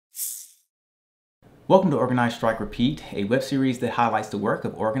Welcome to Organize, Strike, Repeat, a web series that highlights the work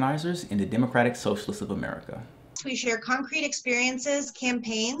of organizers in the Democratic Socialists of America. We share concrete experiences,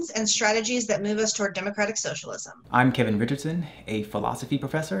 campaigns, and strategies that move us toward democratic socialism. I'm Kevin Richardson, a philosophy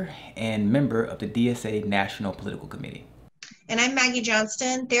professor and member of the DSA National Political Committee. And I'm Maggie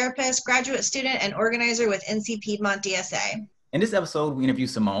Johnston, therapist, graduate student, and organizer with NC Piedmont DSA. In this episode, we interview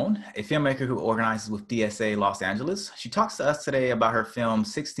Symone, a filmmaker who organizes with DSA Los Angeles. She talks to us today about her film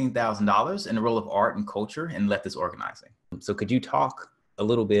 $16,000 and the role of art and culture in leftist organizing. So could you talk a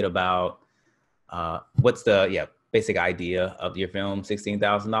little bit about what's the basic idea of your film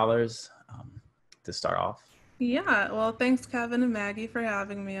 $16,000 to start off? Yeah, well, thanks, Kevin and Maggie, for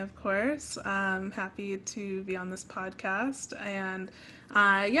having me, of course. I'm happy to be on this podcast. And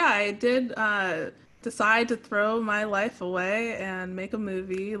I did decide to throw my life away and make a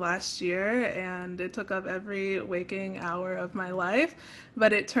movie last year, and it took up every waking hour of my life,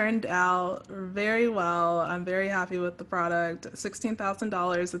 but it turned out very well. I'm very happy with the product.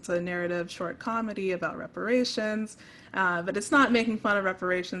 $16,000, it's a narrative short comedy about reparations, but it's not making fun of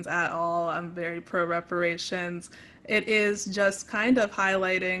reparations at all. I'm very pro reparations. It is just kind of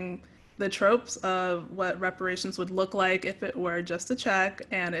highlighting the tropes of what reparations would look like if it were just a check,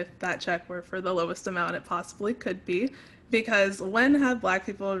 and if that check were for the lowest amount it possibly could be, because when have Black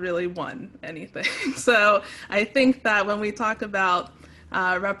people really won anything? So I think that when we talk about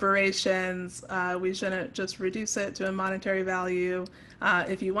reparations, we shouldn't just reduce it to a monetary value.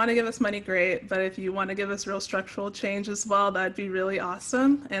 If you want to give us money, great, but if you want to give us real structural change as well, that'd be really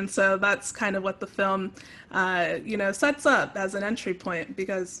awesome. And so that's kind of what the film sets up as an entry point,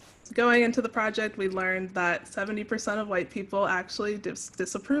 because going into the project, we learned that 70% of white people actually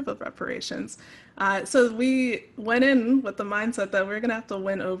disapprove of reparations. So we went in with the mindset that we're going to have to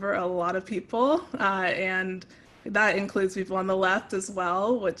win over a lot of people, and that includes people on the left as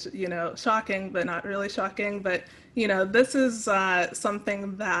well, which, shocking, but not really shocking. But, this is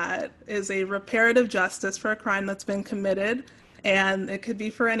something that is a reparative justice for a crime that's been committed. And it could be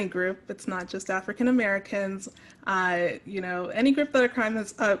for any group. It's not just African Americans. Any group that a crime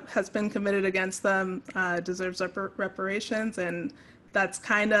has been committed against them deserves reparations. And that's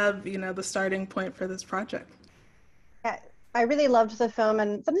kind of, the starting point for this project. Yeah, I really loved the film,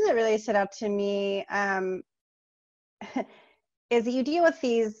 and something that really stood out to me is that you deal with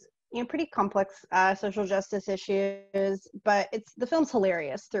these pretty complex social justice issues, but the film's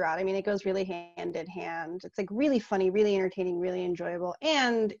hilarious throughout. I mean, it goes really hand in hand. It's like really funny, really entertaining, really enjoyable.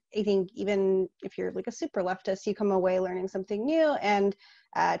 And I think even if you're like a super leftist, you come away learning something new and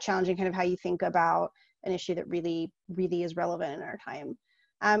challenging kind of how you think about an issue that really, really is relevant in our time.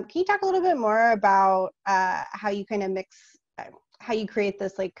 Can you talk a little bit more about how you kind of mix, how you create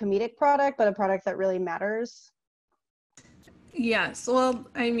this like comedic product, but a product that really matters? Yes, well,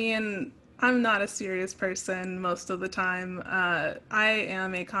 I mean, I'm not a serious person most of the time. I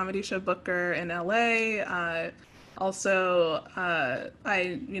am a comedy show booker in LA. I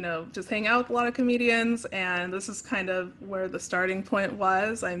just hang out with a lot of comedians, and this is kind of where the starting point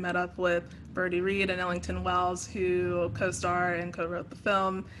was. I met up with Birdie Reed and Ellington Wells, who co-star and co-wrote the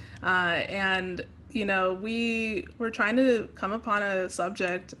film. We were trying to come upon a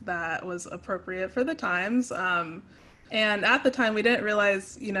subject that was appropriate for the times. And at the time, we didn't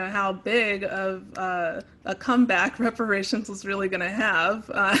realize, how big of a comeback reparations was really going to have.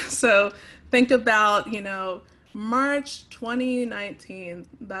 So think about, March 2019.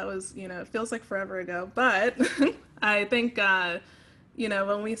 That was, it feels like forever ago. But I think,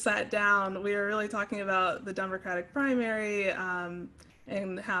 when we sat down, we were really talking about the Democratic primary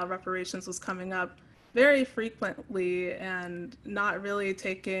and how reparations was coming up very frequently, and not really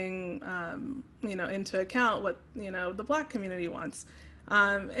taking, into account what, the Black community wants.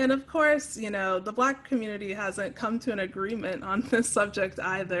 And of course, the Black community hasn't come to an agreement on this subject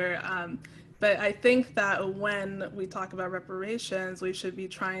either. But I think that when we talk about reparations, we should be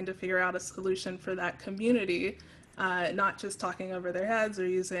trying to figure out a solution for that community, not just talking over their heads or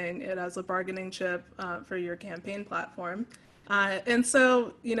using it as a bargaining chip for your campaign platform. And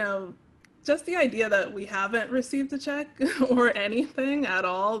so, just the idea that we haven't received a check or anything at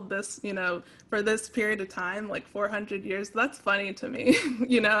all for this period of time, like 400 years, that's funny to me.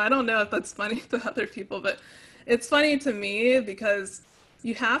 I don't know if that's funny to other people, but it's funny to me because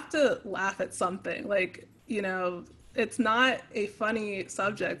you have to laugh at something. Like, it's not a funny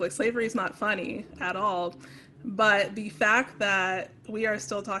subject. Like, slavery is not funny at all. But the fact that we are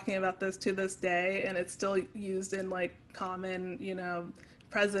still talking about this to this day, and it's still used in like common,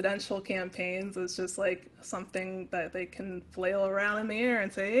 presidential campaigns, is just like something that they can flail around in the air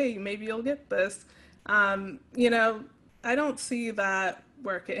and say, hey, maybe you'll get this. I don't see that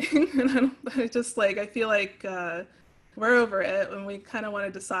working. And I feel like we're over it and we kind of want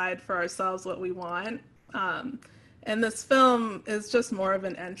to decide for ourselves what we want. And this film is just more of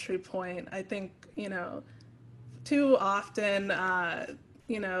an entry point. I think, too often,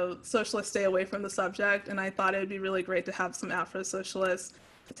 socialists stay away from the subject, and I thought it would be really great to have some Afro-socialists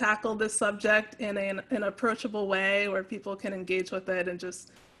tackle this subject in an approachable way where people can engage with it and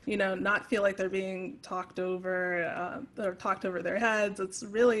just, not feel like they're being talked over or talked over their heads. It's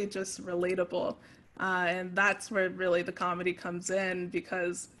really just relatable. And that's where really the comedy comes in,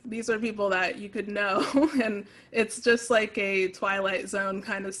 because these are people that you could know, and it's just like a Twilight Zone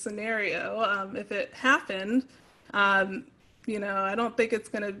kind of scenario. If it happened, I don't think it's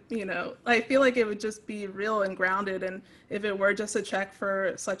going to, I feel like it would just be real and grounded. And if it were just a check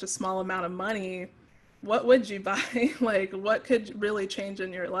for such a small amount of money, what would you buy? Like, what could really change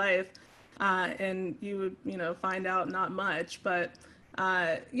in your life? And you would, find out not much. But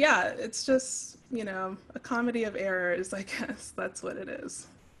yeah, it's just, a comedy of errors, I guess. That's what it is.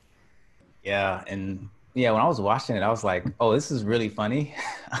 Yeah. And yeah, when I was watching it, I was like, oh, this is really funny.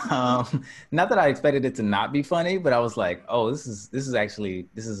 Not that I expected it to not be funny, but I was like, oh, this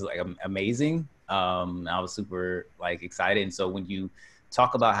is like amazing. I was super like excited. And so when you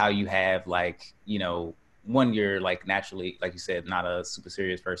talk about how you have like, one, you're like naturally, like you said, not a super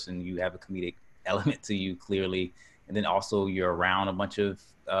serious person, you have a comedic element to you clearly. And then also you're around a bunch of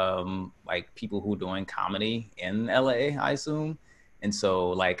like people who are doing comedy in LA, I assume. And so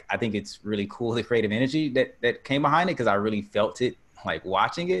like, I think it's really cool, the creative energy that came behind it, because I really felt it like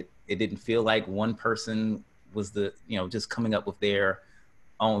watching it. It didn't feel like one person was just coming up with their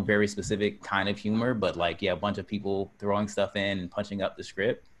own very specific kind of humor, but like, yeah, a bunch of people throwing stuff in and punching up the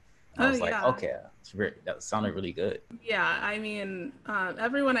script. I was like, okay, that sounded really good. Yeah, I mean,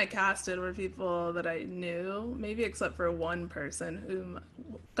 everyone I casted were people that I knew, maybe except for one person who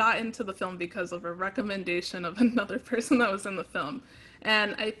got into the film because of a recommendation of another person that was in the film.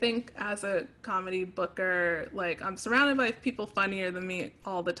 And I think as a comedy booker, like, I'm surrounded by people funnier than me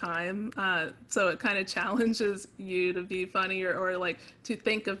all the time. So it kind of challenges you to be funnier or like to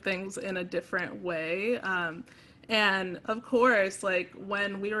think of things in a different way. And of course, like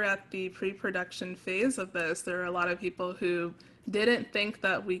when we were at the pre-production phase of this, there were a lot of people who didn't think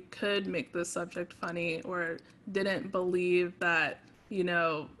that we could make this subject funny, or didn't believe that,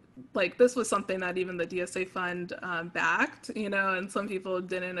 like this was something that even the DSA fund backed, and some people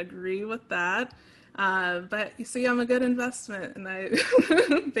didn't agree with that. But you see, I'm a good investment, and I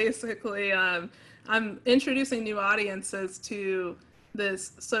basically, I'm introducing new audiences to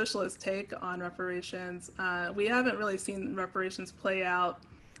this socialist take on reparations. We haven't really seen reparations play out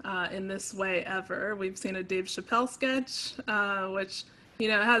in this way ever. We've seen a Dave Chappelle sketch, which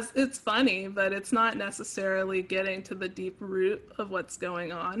it's funny, but it's not necessarily getting to the deep root of what's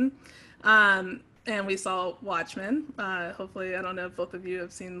going on. And we saw Watchmen. Hopefully, I don't know if both of you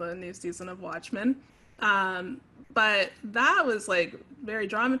have seen the new season of Watchmen. But that was like very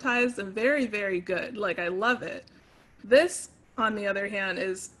dramatized and very, very good. Like, I love it. This, on the other hand,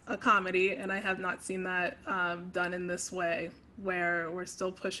 is a comedy, and I have not seen that done in this way, where we're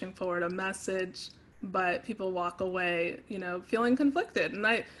still pushing forward a message, but people walk away, feeling conflicted. And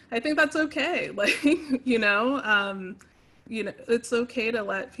I think that's okay. Like, it's okay to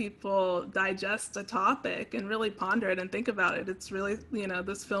let people digest a topic and really ponder it and think about it. It's really,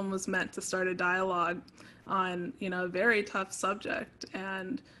 this film was meant to start a dialogue on, a very tough subject.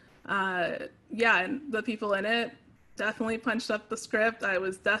 And and the people in it definitely punched up the script. I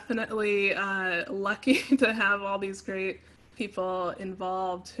was definitely lucky to have all these great people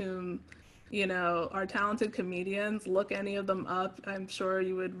involved whom, are talented comedians. Look any of them up. I'm sure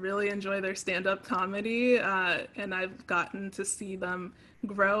you would really enjoy their stand-up comedy. And I've gotten to see them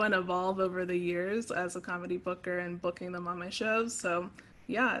grow and evolve over the years as a comedy booker and booking them on my shows. So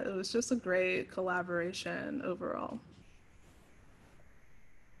yeah, it was just a great collaboration overall.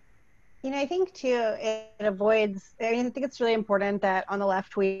 I think too, it avoids, I think it's really important that on the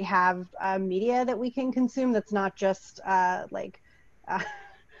left we have media that we can consume that's not just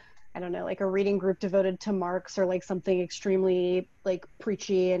I don't know, like a reading group devoted to Marx, or like something extremely like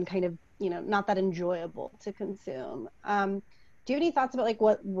preachy and kind of, not that enjoyable to consume. Do you have any thoughts about like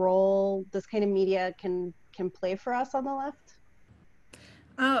what role this kind of media can play for us on the left?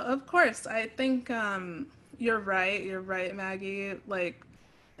 Of course. I think you're right, Maggie. Like,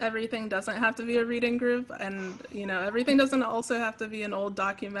 everything doesn't have to be a reading group, and everything doesn't also have to be an old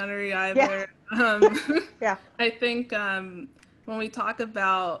documentary either. Yeah. I think when we talk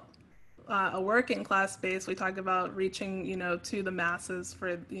about a working class space, we talk about reaching to the masses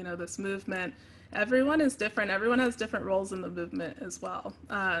for this movement, everyone is different. Everyone has different roles in the movement as well.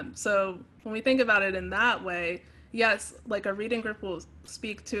 So when we think about it in that way, yes, like a reading group will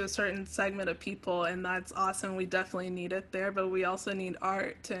speak to a certain segment of people, and that's awesome. We definitely need it there, but we also need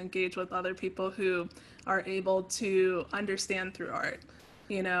art to engage with other people who are able to understand through art.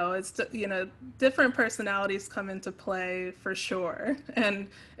 It's, different personalities come into play for sure. And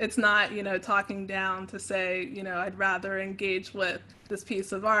it's not, talking down to say, I'd rather engage with this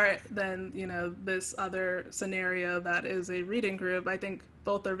piece of art than, this other scenario that is a reading group. I think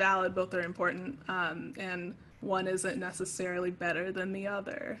both are valid, both are important. And one isn't necessarily better than the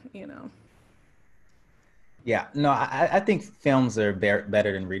other. Yeah, no, I think films are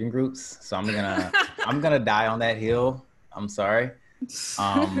better than reading groups. So I'm gonna die on that hill. I'm sorry.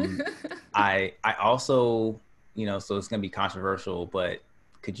 I also, so it's gonna be controversial, but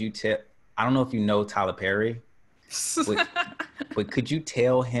could you I don't know if you know Tyler Perry, but could you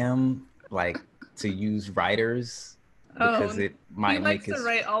tell him like to use writers because it might make to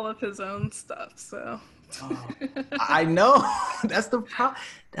write all of his own stuff, so. Oh, I know. That's the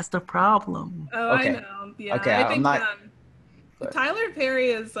problem. Oh, okay. I know. Yeah, okay, I think Tyler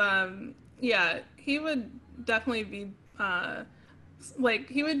Perry is he would definitely be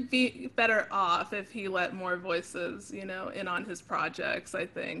he would be better off if he let more voices, in on his projects, I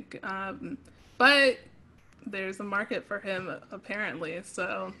think. But there's a market for him apparently,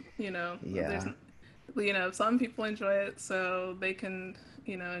 so, Yeah. there's, some people enjoy it, so they can,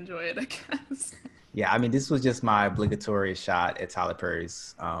 enjoy it, I guess. Yeah, I mean, this was just my obligatory shot at Tyler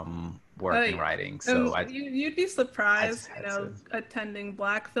Perry's work and writing. So you'd be surprised, attending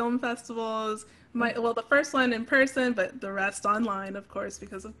Black film festivals. The first one in person, but the rest online, of course,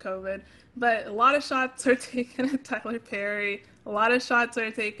 because of COVID. But a lot of shots are taken at Tyler Perry. A lot of shots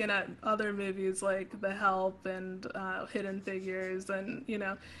are taken at other movies like The Help and Hidden Figures, and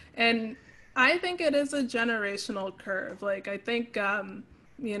and I think it is a generational curve. Like I think.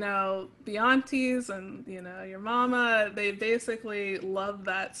 The aunties and, your mama, they basically love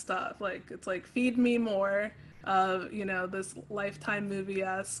that stuff. Like, it's like, feed me more of, this Lifetime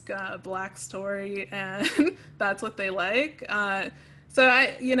movie-esque Black story, and that's what they like. So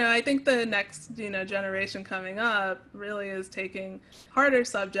I think the next, generation coming up really is taking harder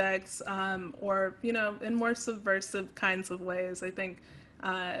subjects or, in more subversive kinds of ways, I think.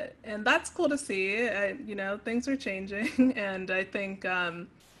 And that's cool to see. Things are changing, and I think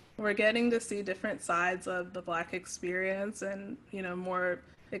we're getting to see different sides of the Black experience, and more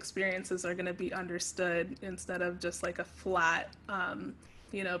experiences are going to be understood instead of just like a flat,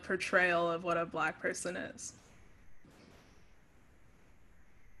 portrayal of what a Black person is.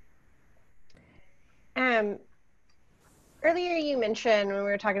 Earlier you mentioned when we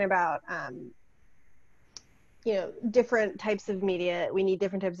were talking about different types of media, we need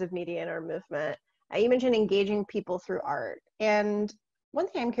different types of media in our movement. You mentioned engaging people through art. And one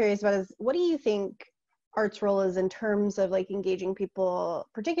thing I'm curious about is, what do you think art's role is in terms of like engaging people,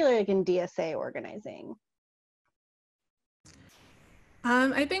 particularly like in DSA organizing?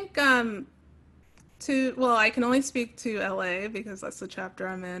 I think I can only speak to LA because that's the chapter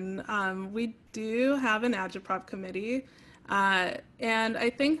I'm in. We do have an agitprop committee. And I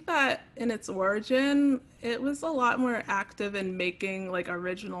think that in its origin, it was a lot more active in making like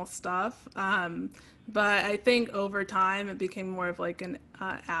original stuff. But I think over time it became more of like an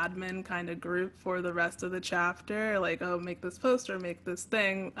admin kind of group for the rest of the chapter, like, oh, make this poster, make this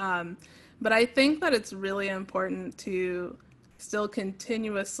thing. But I think that it's really important to still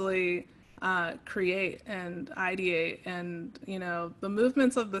continuously create and ideate. And, the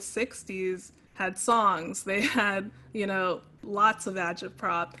movements of the 60s had songs, they had, lots of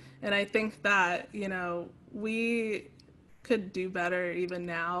agitprop. And I think that, we could do better even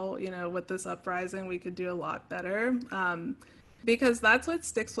now, with this uprising, we could do a lot better because that's what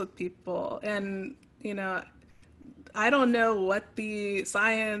sticks with people. And, I don't know what the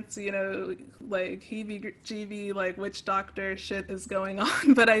science, like heebie-jeebie, like witch doctor shit is going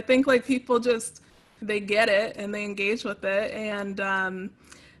on, but I think like people just, they get it and they engage with it. And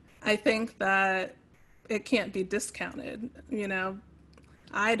I think that it can't be discounted,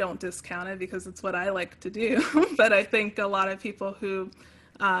 I don't discount it because it's what I like to do, but I think a lot of people who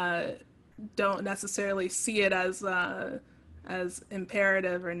don't necessarily see it as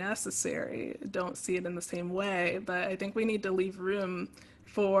imperative or necessary don't see it in the same way. But I think we need to leave room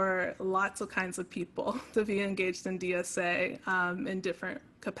for lots of kinds of people to be engaged in DSA in different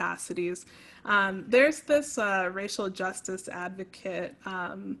capacities. There's this racial justice advocate,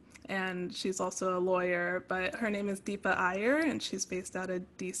 and she's also a lawyer, but her name is Deepa Iyer, and she's based out of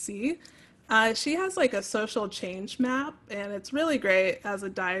DC. She has like a social change map, and it's really great as a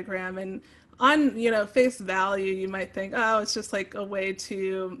diagram. And on, face value, you might think, oh, it's just like a way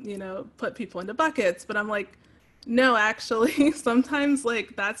to, put people into buckets. But I'm like, no, actually, sometimes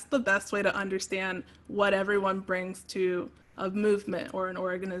like that's the best way to understand what everyone brings to a movement or an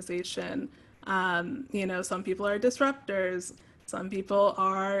organization. Some people are disruptors. Some people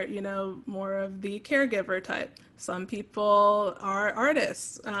are, more of the caregiver type. Some people are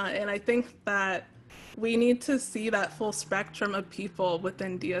artists. And I think that we need to see that full spectrum of people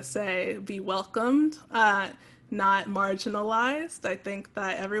within DSA be welcomed, not marginalized. I think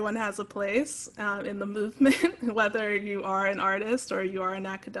that everyone has a place in the movement, whether you are an artist or you are an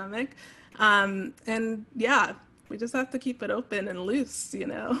academic. And yeah, we just have to keep it open and loose.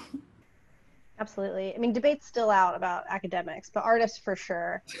 Absolutely. I mean, debate's still out about academics, but artists for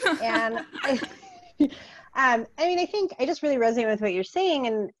sure. And I think I just really resonate with what you're saying.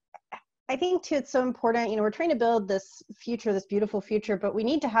 And I think too, it's so important, we're trying to build this future, this beautiful future, but we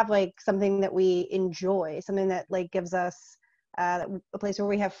need to have like something that we enjoy, something that like gives us a place where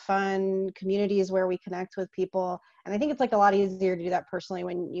we have fun, communities where we connect with people. And I think it's like a lot easier to do that personally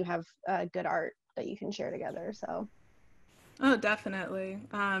when you have good art that you can share together. So. Oh, definitely.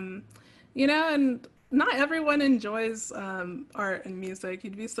 And not everyone enjoys art and music.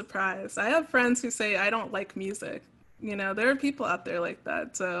 You'd be surprised. I have friends who say, I don't like music. There are people out there like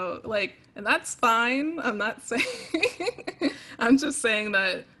that. So and that's fine. I'm not saying, I'm just saying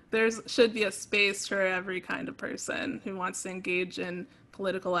that should be a space for every kind of person who wants to engage in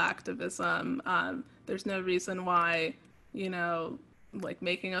political activism. There's no reason why,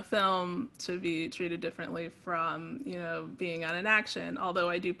 making a film should be treated differently from, being on an action. Although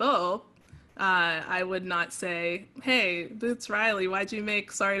I do both. I would not say, hey, Boots Riley, why'd you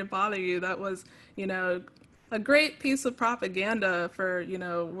make Sorry to Bother You? That was, a great piece of propaganda for,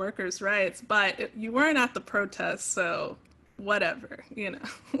 workers' rights, but you weren't at the protests, so whatever.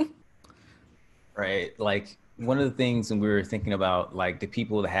 Right. Like one of the things when we were thinking about like the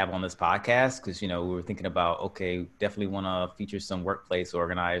people to have on this podcast, because, we were thinking about, okay, definitely want to feature some workplace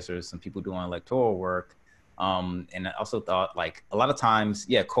organizers, some people doing electoral work. And I also thought like a lot of times,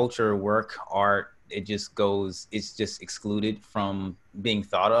 culture, work, art, it's just excluded from being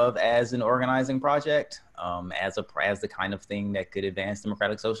thought of as an organizing project, as the kind of thing that could advance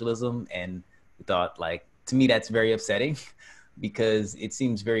democratic socialism. And we thought like, to me, that's very upsetting because it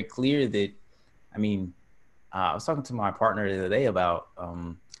seems very clear that, I was talking to my partner the other day about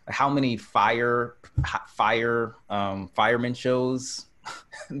how many fireman shows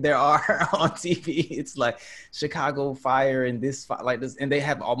there are on TV. It's like Chicago Fire and this like this, and they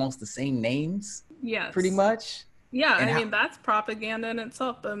have almost the same names. Yes. Pretty much. Yeah, and that's propaganda in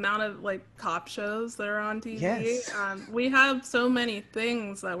itself. The amount of like cop shows that are on TV. Yes. We have so many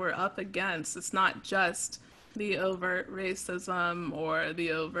things that we're up against. It's not just the overt racism or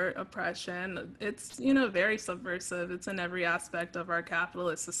the overt oppression. It's, very subversive. It's in every aspect of our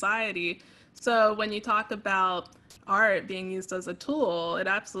capitalist society. So when you talk about art being used as a tool, it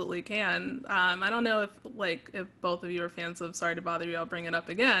absolutely can. I don't know if both of you are fans of Sorry to Bother You, I'll bring it up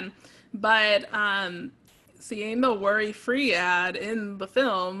again. But seeing the worry-free ad in the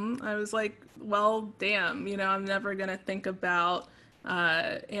film, I was like, well, damn, I'm never going to think about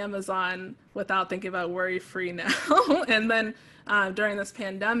Amazon without thinking about worry-free now. And then during this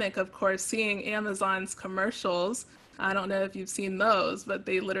pandemic, of course, seeing Amazon's commercials, I don't know if you've seen those, but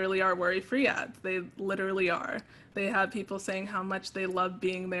they literally are worry-free ads. They literally are. They have people saying how much they love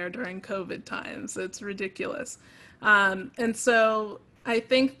being there during COVID times. It's ridiculous. And so I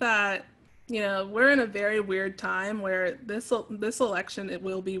think that, we're in a very weird time where this election, it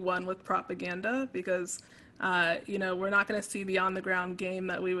will be won with propaganda because we're not going to see the on-the-ground game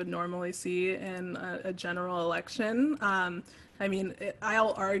that we would normally see in a general election.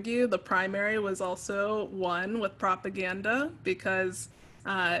 I'll argue the primary was also won with propaganda because,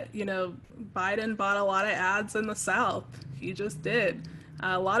 Biden bought a lot of ads in the South. He just did.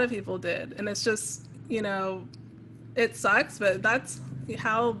 A lot of people did. And it's just, it sucks, but that's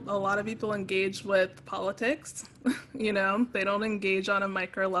how a lot of people engage with politics. They don't engage on a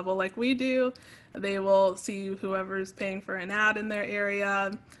micro level like we do. They will see whoever's paying for an ad in their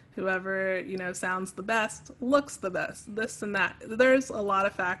area, whoever, sounds the best, looks the best, this and that. There's a lot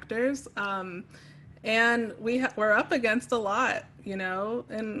of factors. And we're up against a lot,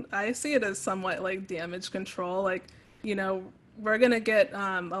 and I see it as somewhat like damage control. Like, we're going to get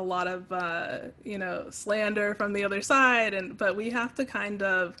a lot of, slander from the other side, but we have to kind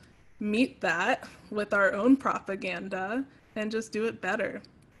of meet that with our own propaganda and just do it better.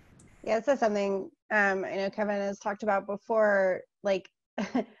 Yeah, this is something I know Kevin has talked about before, like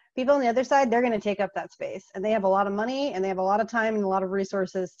People on the other side, they're going to take up that space, and they have a lot of money and they have a lot of time and a lot of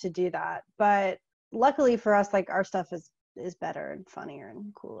resources to do that. But luckily for us, like, our stuff is better and funnier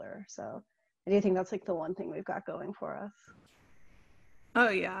and cooler. So I do think that's like the one thing we've got going for us. Oh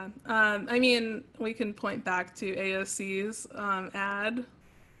yeah. I mean, we can point back to AOC's ad.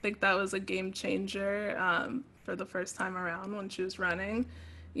 I think that was a game changer for the first time around when she was running.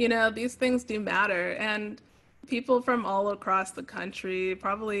 You know, these things do matter, and people from all across the country,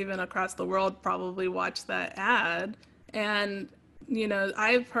 probably even across the world, probably watch that ad. And, you know,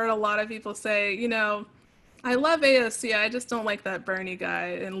 I've heard a lot of people say, you know, I love AOC, I just don't like that Bernie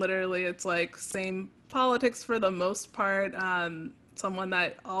guy. And literally it's like same politics for the most part. Someone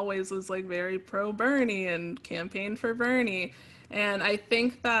that always was like very pro Bernie and campaigned for Bernie. And I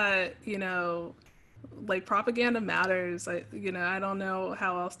think that, you know, like, propaganda matters. I don't know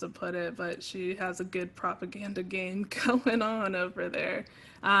how else to put it, but she has a good propaganda game going on over there.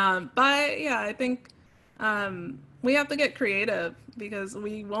 But yeah, I think we have to get creative, because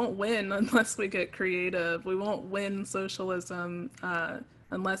we won't win unless we get creative. We won't win socialism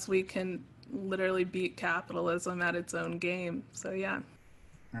unless we can literally beat capitalism at its own game. So yeah.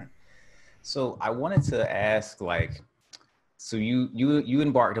 All right. So I wanted to ask, like, so you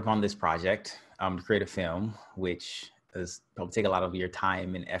embarked upon this project to create a film, which is probably take a lot of your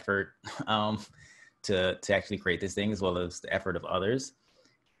time and effort to actually create this thing, as well as the effort of others.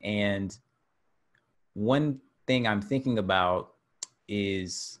 And one thing I'm thinking about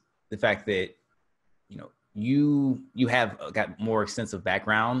is the fact that, you know, you have got more extensive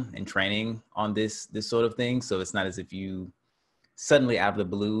background and training on this sort of thing. So it's not as if you suddenly out of the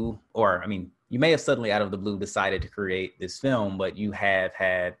blue, or I mean, you may have suddenly out of the blue decided to create this film, but you have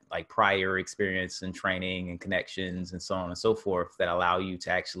had like prior experience and training and connections and so on and so forth that allow you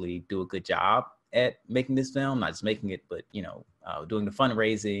to actually do a good job at making this film, not just making it, but, you know, doing the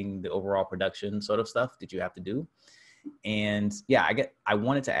fundraising, the overall production sort of stuff that you have to do. And yeah, I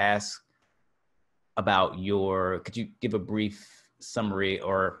wanted to ask about could you give a brief summary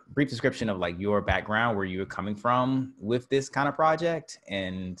or brief description of like your background, where you were coming from with this kind of project?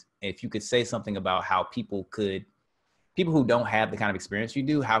 And if you could say something about how people who don't have the kind of experience you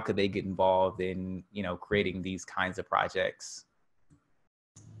do, how could they get involved in, you know, creating these kinds of projects?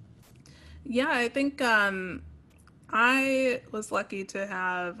 Yeah, I think I was lucky to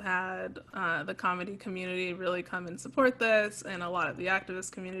have had the comedy community really come and support this, and a lot of the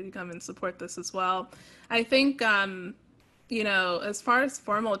activist community come and support this as well. I think, you know, as far as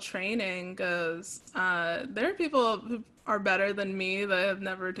formal training goes, there are people who are better than me that have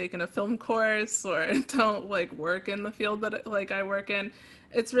never taken a film course or don't like work in the field that like I work in.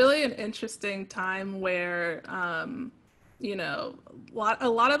 It's really an interesting time where, you know, a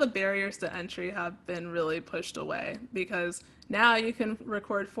lot of the barriers to entry have been really pushed away, because now you can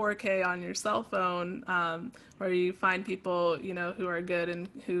record 4K on your cell phone, where you find people, you know, who are good and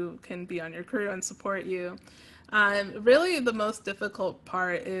who can be on your crew and support you. Really, the most difficult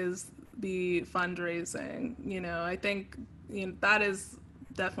part is the fundraising. You know, I think, you know, that is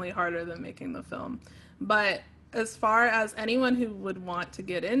definitely harder than making the film. But as far as anyone who would want to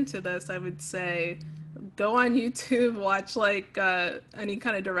get into this, I would say go on YouTube, watch like any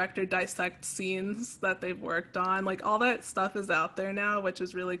kind of director dissect scenes that they've worked on. Like, all that stuff is out there now, which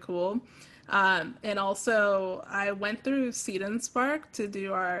is really cool. And also, I went through Seed and Spark to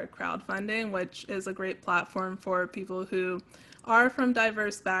do our crowdfunding, which is a great platform for people who are from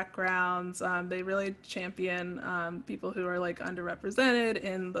diverse backgrounds. They really champion people who are like underrepresented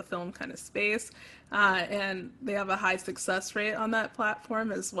in the film kind of space. And they have a high success rate on that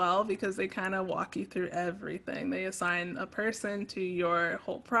platform as well, because they kind of walk you through everything. They assign a person to your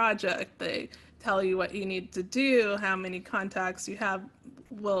whole project. They tell you what you need to do, how many contacts you have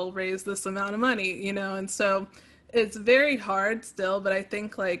will raise this amount of money, you know? And so it's very hard still, but I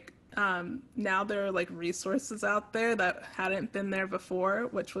think like now there are like resources out there that hadn't been there before,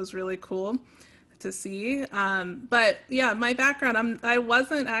 which was really cool to see. But yeah, my background, I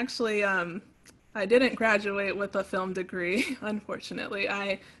wasn't actually, I didn't graduate with a film degree, unfortunately.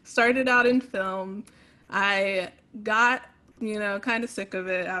 I started out in film. I got, you know, kind of sick of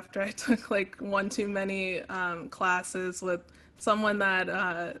it after I took like one too many classes with someone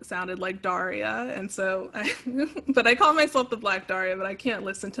that sounded like Daria. And so, but I call myself the Black Daria, but I can't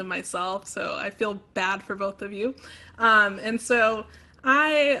listen to myself. So I feel bad for both of you. And so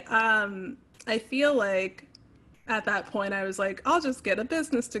I feel like at that point I was like, I'll just get a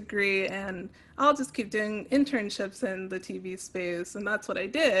business degree and I'll just keep doing internships in the TV space. And that's what I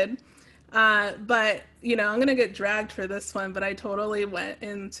did. But, you know, I'm going to get dragged for this one, but I totally went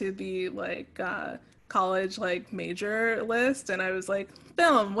into the like college like major list, and I was like,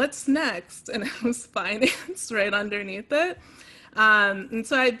 film, what's next? And it was finance right underneath it. And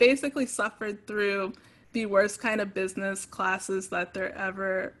so I basically suffered through the worst kind of business classes that there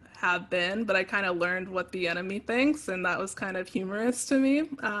ever have been, but I kind of learned what the enemy thinks, and that was kind of humorous to me.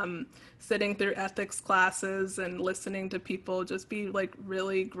 Sitting through ethics classes and listening to people just be like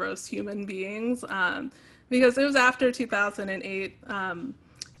really gross human beings, because it was after 2008.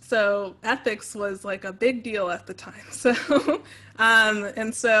 So ethics was like a big deal at the time. So,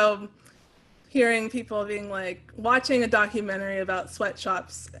 and so hearing people being like, watching a documentary about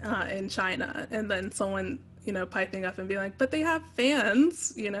sweatshops in China, and then someone, you know, piping up and being like, but they have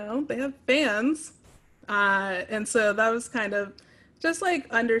fans, you know, they have fans. And so that was kind of just like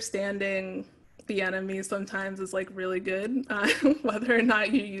understanding the enemy sometimes is like really good. Whether or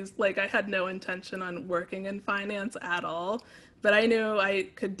not you use, like, I had no intention on working in finance at all, but I knew I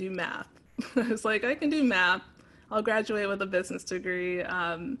could do math. I was like, I can do math. I'll graduate with a business degree.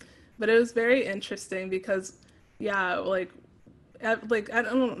 But it was very interesting because, yeah, like I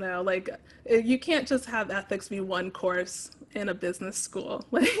don't know, like you can't just have ethics be one course in a business school.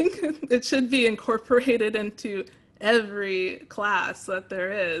 Like it should be incorporated into every class that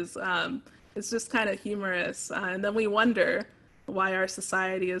there is. It's just kind of humorous, and then we wonder why our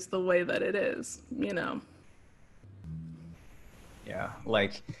society is the way that it is, you know. Yeah,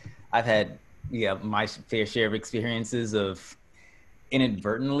 like I've had my fair share of experiences of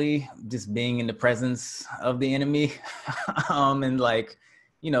inadvertently just being in the presence of the enemy. And like,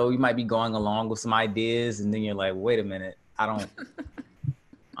 you know, you might be going along with some ideas and then you're like, wait a minute, I don't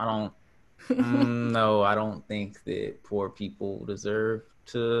no, I don't think that poor people deserve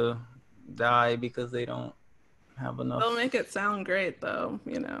to die because they don't have enough. They'll make it sound great though,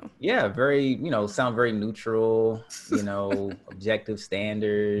 you know. Yeah, very, you know, sound very neutral, you know, objective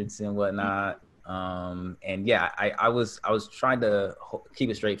standards and whatnot. And yeah, I was trying to keep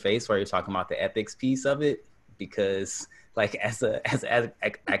a straight face while you're talking about the ethics piece of it, because like as an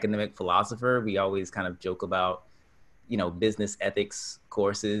academic philosopher, we always kind of joke about, you know, business ethics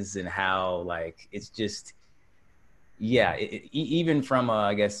courses and how like it's just, yeah, even from a,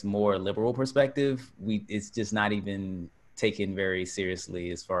 I guess, more liberal perspective, it's just not even taken very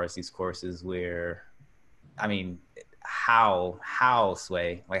seriously as far as these courses where, I mean, how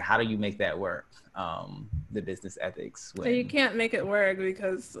Sway, like how do you make that work? The business ethics when... You can't make it work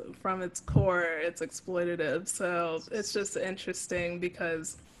because from its core it's exploitative. So it's just interesting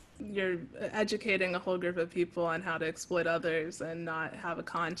because you're educating a whole group of people on how to exploit others and not have a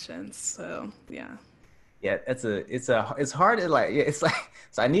conscience. So yeah, it's hard to like, it's like,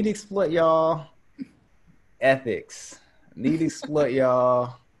 so I need to exploit y'all ethics, need to exploit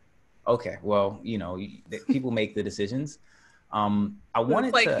y'all. Okay, well, you know, people make the decisions. I wanted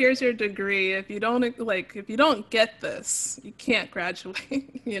it's like, to... here's your degree. If you don't get this, you can't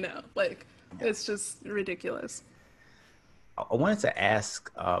graduate. You know, like it's just ridiculous. I wanted to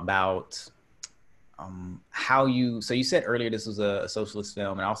ask about how you said earlier this was a socialist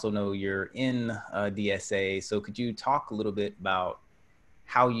film, and I also know you're in DSA. So could you talk a little bit about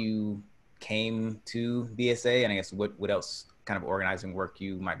how you came to DSA, and I guess what else kind of organizing work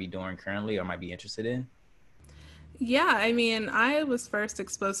you might be doing currently or might be interested in? Yeah, I mean, I was first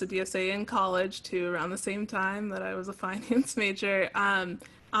exposed to DSA in college too, around the same time that I was a finance major.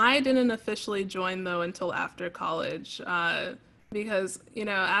 I didn't officially join though until after college, because, you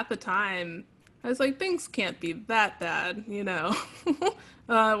know, at the time I was like, things can't be that bad, you know.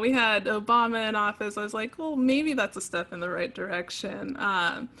 We had Obama in office. I was like, well, maybe that's a step in the right direction.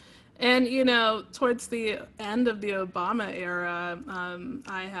 And, you know, towards the end of the Obama era,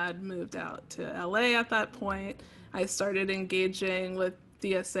 I had moved out to LA at that point. I started engaging with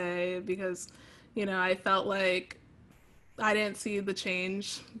DSA because, you know, I felt like I didn't see the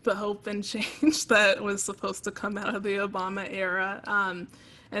change, the hope and change that was supposed to come out of the Obama era.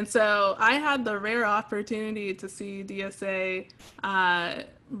 And so I had the rare opportunity to see DSA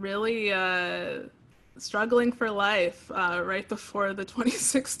really struggling for life right before the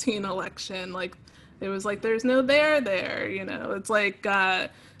 2016 election. Like, it was like, there's no there, you know. It's like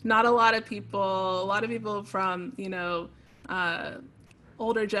not a lot of people from, you know,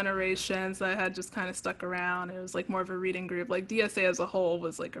 older generations that had just kind of stuck around. It was like more of a reading group. Like DSA as a whole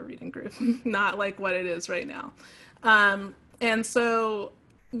was like a reading group, not like what it is right now. And so,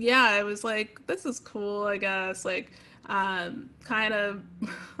 yeah, it was like, this is cool, I guess. Like, kind of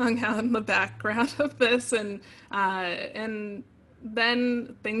hung out in the background of this, and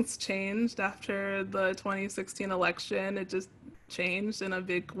then things changed after the 2016 election. It just changed in a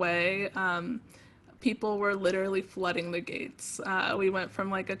big way. people were literally flooding the gates. We went from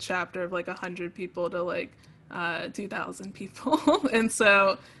like a chapter of like 100 people to like 2,000 people. And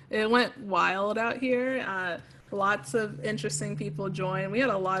so it went wild out here. Lots of interesting people joined. We had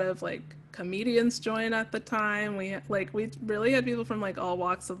a lot of like comedians join at the time. We really had people from like all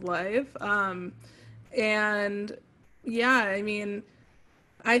walks of life. And yeah, I mean,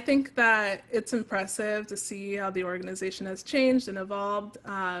 I think that it's impressive to see how the organization has changed and evolved,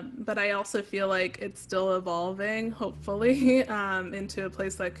 but I also feel like it's still evolving, hopefully, into a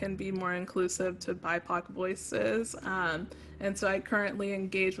place that can be more inclusive to BIPOC voices. And so I currently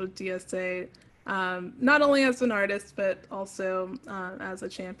engage with DSA, not only as an artist, but also as a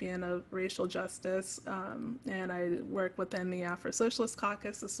champion of racial justice, and I work within the Afro-Socialist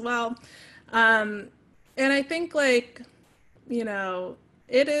Caucus as well. And I think, like, you know,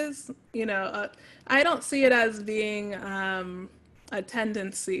 it is, you know, I don't see it as being a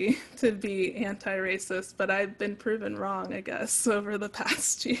tendency to be anti-racist, but I've been proven wrong, I guess, over the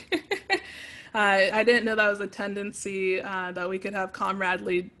past year. I didn't know that was a tendency that we could have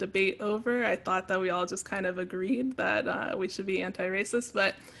comradely debate over. I thought that we all just kind of agreed that we should be anti-racist,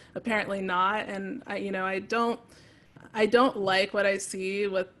 but apparently not. And I don't like what I see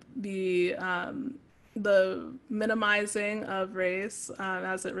with the minimizing of race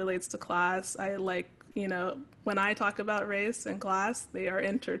as it relates to class. I like, when I talk about race and class, they are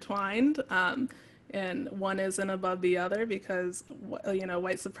intertwined, and one isn't above the other because,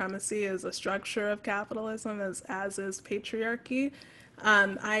 white supremacy is a structure of capitalism, as is patriarchy.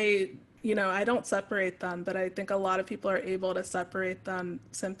 I don't separate them, but I think a lot of people are able to separate them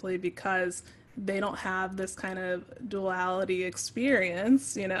simply because they don't have this kind of duality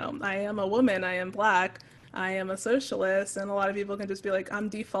experience. I am a woman, I am Black, I am a socialist, and a lot of people can just be like, I'm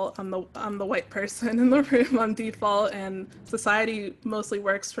default, I'm the white person in the room, I'm default, and society mostly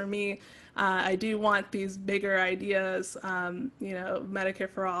works for me. I do want these bigger ideas, Medicare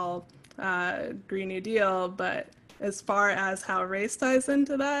for all, Green New Deal, but as far as how race ties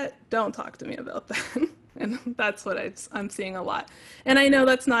into that, don't talk to me about that. And that's what I'm seeing a lot. And I know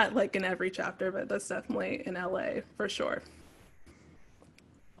that's not like in every chapter, but that's definitely in LA for sure.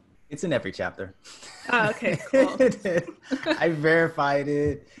 It's in every chapter. Oh, okay, cool. I verified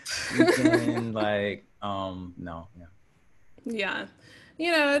it. You can no, yeah.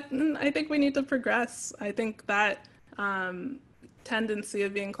 Yeah. I think we need to progress. I think that tendency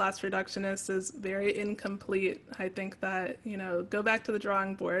of being class reductionist is very incomplete. I think that, go back to the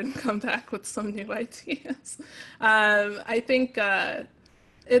drawing board and come back with some new ideas. I think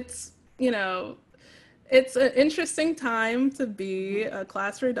it's an interesting time to be a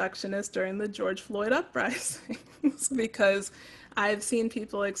class reductionist during the George Floyd uprisings because I've seen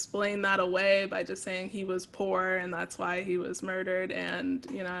people explain that away by just saying he was poor and that's why he was murdered. And,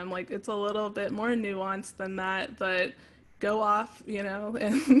 I'm like, it's a little bit more nuanced than that, but go off,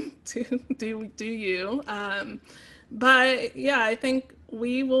 and do you. But yeah, I think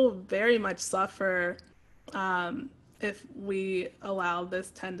we will very much suffer if we allow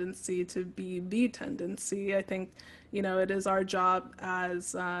this tendency to be the tendency. I think, it is our job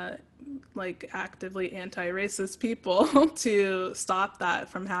as actively anti-racist people to stop that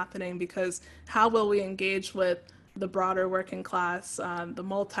from happening, because how will we engage with the broader working class, the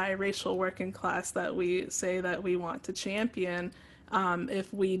multiracial working class that we say that we want to champion,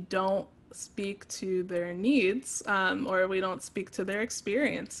 if we don't speak to their needs, or we don't speak to their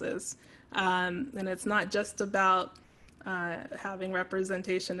experiences. And it's not just about having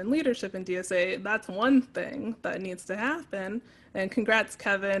representation and leadership in DSA. That's one thing that needs to happen. And congrats,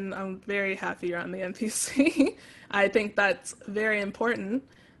 Kevin. I'm very happy you're on the NPC. I think that's very important.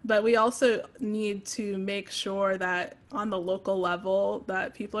 But we also need to make sure that on the local level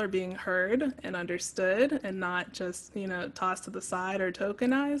that people are being heard and understood and not just, tossed to the side or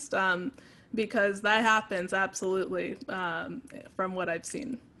tokenized, because that happens absolutely from what I've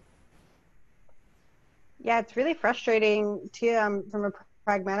seen. Yeah, it's really frustrating too, from a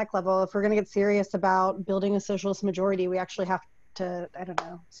pragmatic level. If we're going to get serious about building a socialist majority, we actually have to,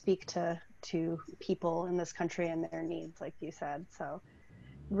 speak to people in this country and their needs, like you said. So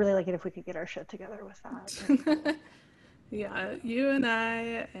really like it if we could get our shit together with that. Yeah, you and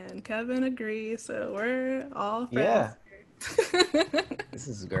I and Kevin agree, so we're all friends. Yeah. This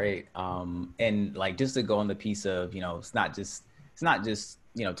is great. And just to go on the piece of, it's not just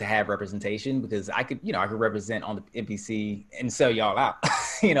to have representation, because I could represent on the NPC and sell y'all out.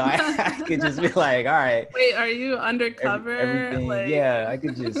 I could just be like, all right. Wait, are you undercover? Everything, yeah, I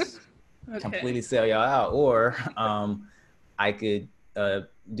could just completely sell y'all out. Or I could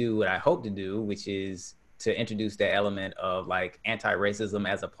do what I hope to do, which is to introduce that element of like anti-racism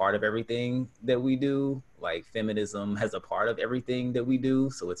as a part of everything that we do, like feminism as a part of everything that we do.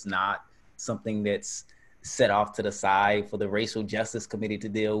 So it's not something that's set off to the side for the racial justice committee to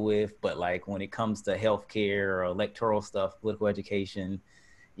deal with. But like when it comes to healthcare or electoral stuff, political education,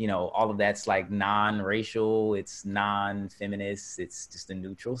 you know, all of that's like non-racial, it's non-feminist, it's just the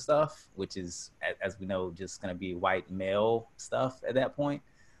neutral stuff, which is, as we know, just going to be white male stuff at that point.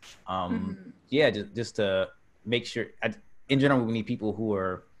 Yeah, just to make sure, in general, we need people who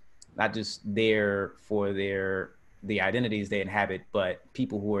are not just there for the identities they inhabit, but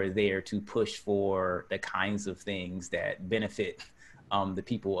people who are there to push for the kinds of things that benefit the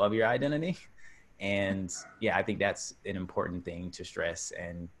people of your identity. And yeah, I think that's an important thing to stress.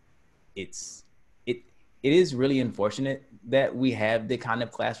 And it is really unfortunate that we have the kind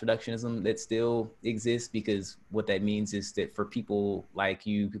of class reductionism that still exists, because what that means is that for people like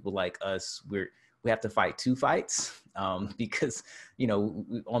you, people like us, we have to fight two fights, because, you know,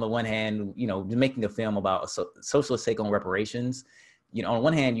 on the one hand, you know, making a film about a socialist take on reparations, you know, on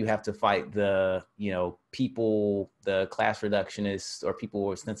one hand, you have to fight the, you know, people, the class reductionists or people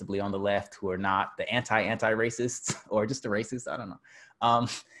ostensibly on the left who are not the anti-racists or just the racists, I don't know,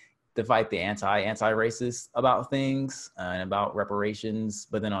 to fight the anti-racist about things and about reparations.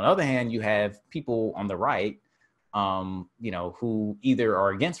 But then on the other hand, you have people on the right, you know, who either are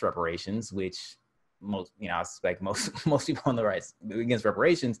against reparations, which most, you know, I suspect most people on the right are against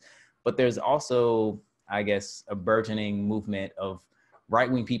reparations, but there's also, I guess, a burgeoning movement of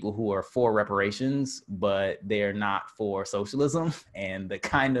right-wing people who are for reparations, but they're not for socialism. And their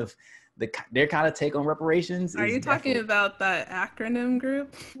kind of take on reparations. Are you talking about that acronym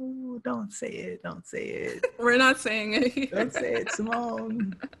group? Ooh, don't say it. Don't say it. We're not saying it here. Don't say it,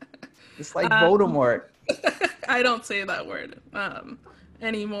 Symone. It's like Voldemort. I don't say that word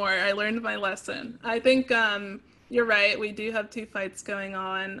anymore. I learned my lesson. I think you're right. We do have two fights going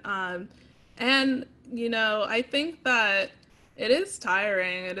on. And, you know, I think that it is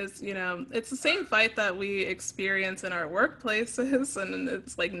tiring. It is, you know, it's the same fight that we experience in our workplaces, and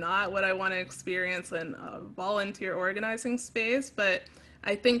it's like not what I want to experience in a volunteer organizing space. But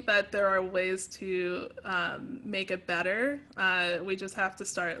I think that there are ways to make it better. We just have to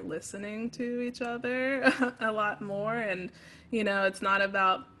start listening to each other a lot more. And, you know, it's not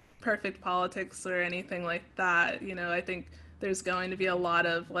about perfect politics or anything like that. You know, I think there's going to be a lot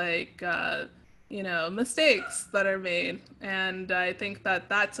of like, you know, mistakes that are made. And I think that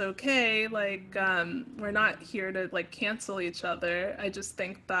that's okay. Like, we're not here to like cancel each other. I just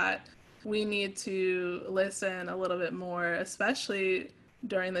think that we need to listen a little bit more, especially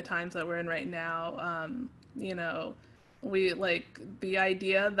during the times that we're in right now. You know, we like the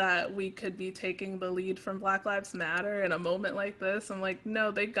idea that we could be taking the lead from Black Lives Matter in a moment like this. I'm like, no,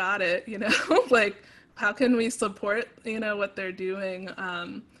 they got it, you know, like, how can we support, you know, what they're doing?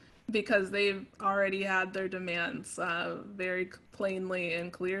 Because they've already had their demands very plainly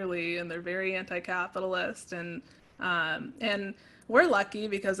and clearly, and they're very anti-capitalist. And we're lucky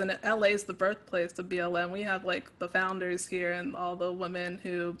because in LA is the birthplace of BLM. We have like the founders here and all the women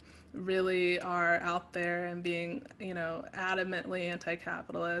who really are out there and being, you know, adamantly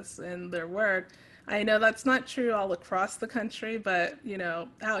anti-capitalist in their work. I know that's not true all across the country, but, you know,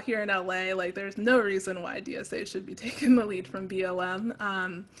 out here in LA, like, there's no reason why DSA should be taking the lead from BLM.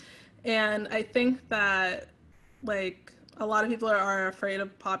 And I think that, like, a lot of people are afraid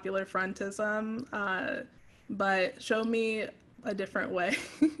of popular frontism, but show me a different way,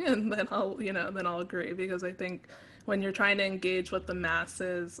 and then I'll agree, because I think when you're trying to engage with the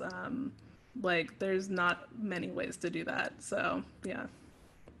masses, like, there's not many ways to do that. So, yeah.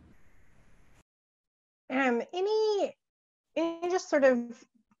 Any just sort of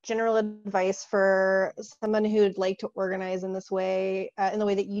general advice for someone who'd like to organize in this way, in the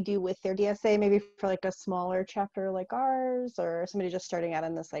way that you do with their DSA, maybe for like a smaller chapter like ours, or somebody just starting out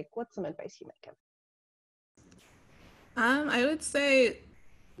in this, like, what's some advice you might give? I would say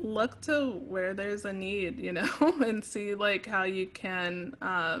look to where there's a need, you know, and see like how you can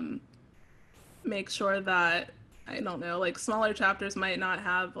make sure that, I don't know, like smaller chapters might not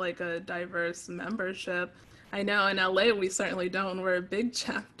have like a diverse membership. I know in LA we certainly don't. We're a big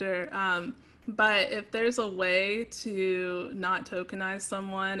chapter. But if there's a way to not tokenize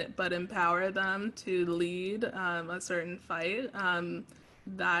someone but empower them to lead a certain fight,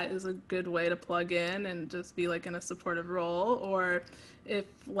 that is a good way to plug in and just be like in a supportive role. Or if,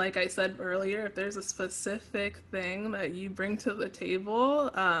 like I said earlier, if there's a specific thing that you bring to the table,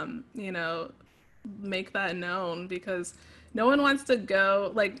 you know, make that known, because no one wants to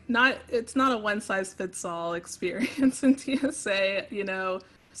go, like, it's not a one size fits all experience in TSA, you know.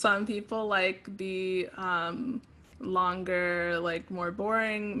 Some people like the longer, like more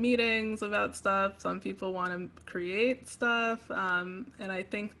boring meetings about stuff. Some people want to create stuff. And I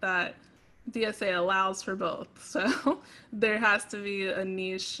think that DSA allows for both. So there has to be a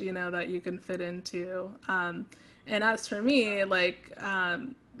niche, you know, that you can fit into. And as for me, like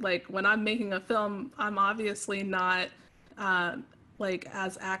when I'm making a film, I'm obviously not like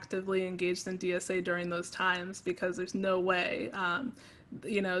as actively engaged in DSA during those times because there's no way.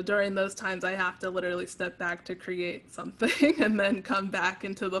 You know, during those times, I have to literally step back to create something and then come back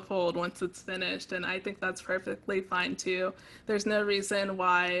into the fold once it's finished. And I think that's perfectly fine too. There's no reason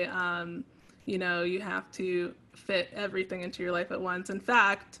why, you know, you have to fit everything into your life at once. In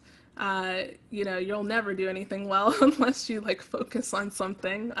fact, you know, you'll never do anything well unless you like focus on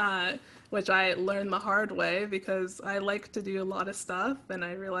something, which I learned the hard way because I like to do a lot of stuff. And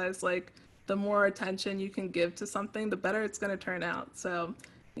I realized like, the more attention you can give to something, the better it's going to turn out. So,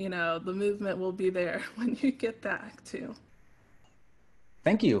 you know, the movement will be there when you get back to.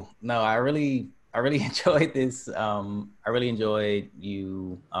 Thank you. No, I really enjoyed this. I really enjoyed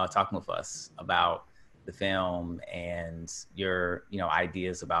you talking with us about the film and your, you know,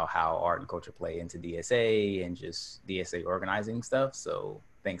 ideas about how art and culture play into DSA and just DSA organizing stuff. So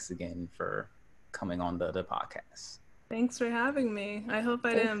thanks again for coming on the podcast. Thanks for having me. I hope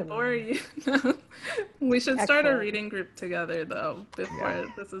I Thanks, didn't Symone. bore you. We should start a Excellent. reading group together, though, before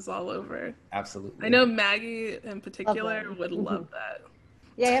this is all over. Absolutely. I know Maggie in particular Awesome. would love that.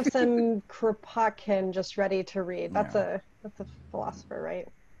 Yeah, I have some Kropotkin just ready to read. That's Yeah. a philosopher, right?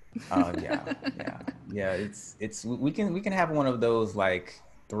 Yeah. It's we can have one of those like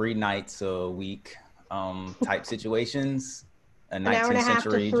 3 nights a week type situations. A An hour and a 19th half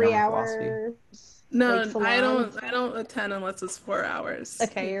to century 3 German philosophy. hours. No, like salon I don't attend unless it's 4 hours.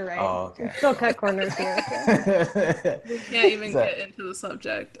 Okay, you're right. Oh, okay. Still cut corners here. We can't even get into the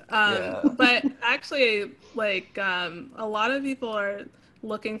subject. But actually, like, a lot of people are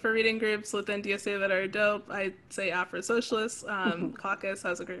looking for reading groups within DSA that are dope. I'd say Afro-Socialist Caucus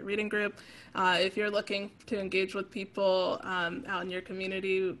has a great reading group. If you're looking to engage with people out in your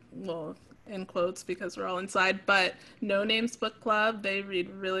community, well, in quotes because we're all inside, but No Names Book Club, they read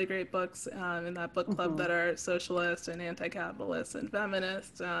really great books in that book club that are socialist and anti-capitalist and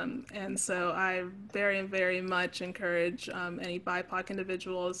feminist. And so I very, very much encourage any BIPOC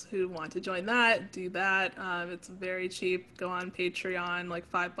individuals who want to join that, do that. It's very cheap. Go on Patreon,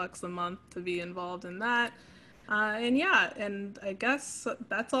 like $5 a month to be involved in that. And yeah, and I guess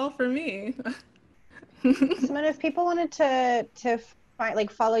that's all for me. Symone, if people wanted to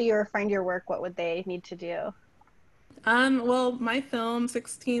follow you or find your work, what would they need to do? Well, my film,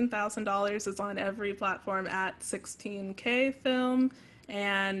 $16,000, is on every platform at 16K Film,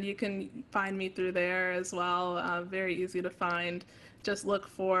 and you can find me through there as well. Very easy to find. Just look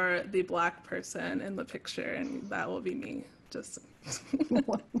for the Black person in the picture, and that will be me. Just,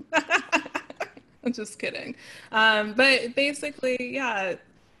 I'm just kidding. But basically, yeah.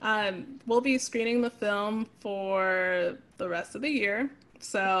 We'll be screening the film for the rest of the year.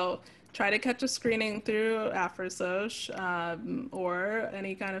 So try to catch a screening through AfroSoc or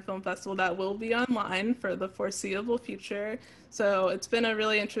any kind of film festival that will be online for the foreseeable future. So it's been a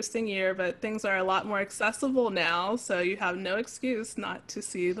really interesting year, but things are a lot more accessible now. So you have no excuse not to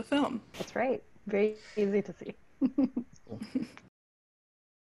see the film. That's right. Very easy to see. Cool.